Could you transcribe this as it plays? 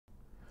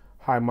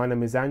Hi, my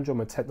name is Andrew.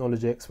 I'm a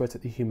technology expert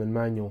at the Human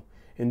Manual.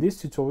 In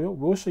this tutorial,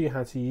 we'll show you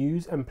how to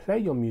use and play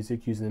your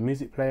music using the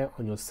music player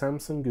on your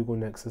Samsung Google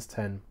Nexus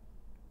 10.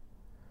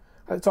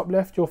 At the top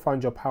left, you'll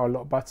find your power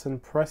lock button.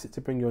 Press it to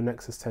bring your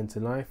Nexus 10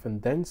 to life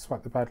and then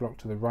swipe the padlock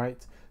to the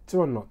right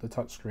to unlock the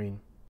touchscreen.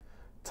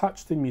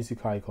 Touch the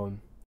music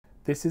icon.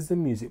 This is the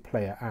music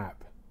player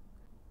app.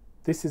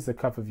 This is the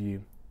cover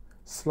view.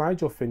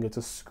 Slide your finger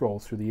to scroll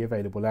through the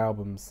available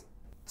albums.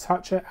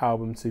 Touch an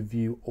album to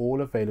view all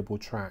available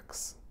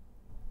tracks.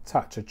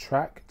 Touch a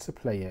track to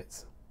play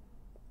it.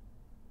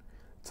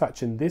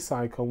 Touching this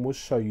icon will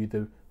show you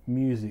the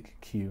music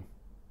queue.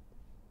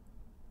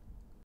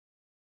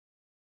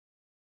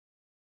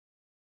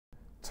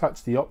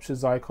 Touch the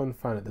options icon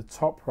found at the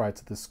top right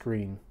of the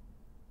screen.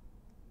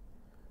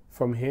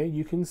 From here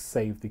you can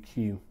save the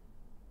queue.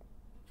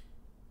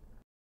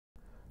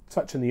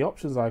 Touching the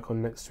options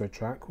icon next to a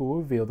track will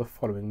reveal the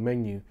following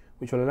menu,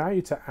 which will allow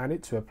you to add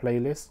it to a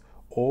playlist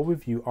or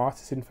review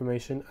artist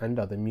information and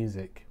other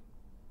music.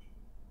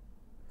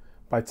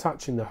 By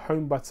touching the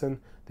home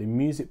button, the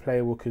music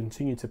player will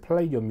continue to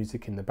play your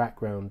music in the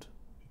background.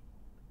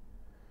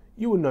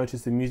 You will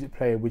notice the music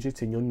player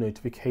widget in your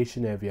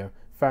notification area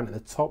found at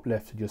the top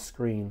left of your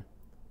screen.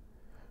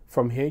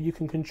 From here you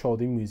can control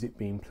the music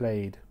being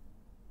played.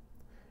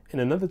 In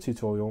another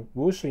tutorial,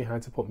 we'll show you how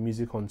to put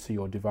music onto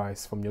your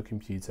device from your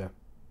computer.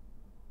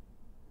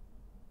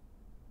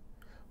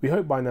 We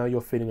hope by now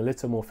you're feeling a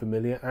little more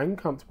familiar and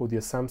comfortable with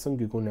your Samsung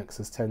Google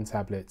Nexus 10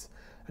 tablet,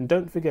 and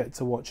don't forget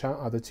to watch our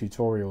other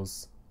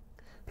tutorials.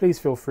 Please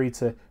feel free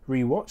to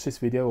re-watch this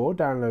video or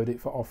download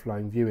it for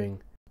offline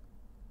viewing.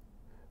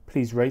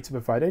 Please rate and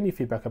provide any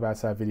feedback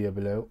about our video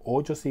below,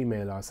 or just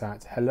email us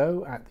at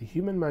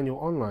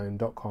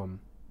hello@thehumanmanualonline.com.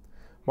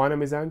 My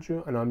name is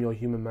Andrew and I'm your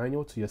Human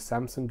Manual to your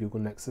Samsung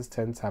Google Nexus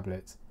 10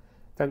 tablet.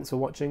 Thanks for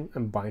watching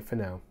and bye for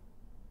now.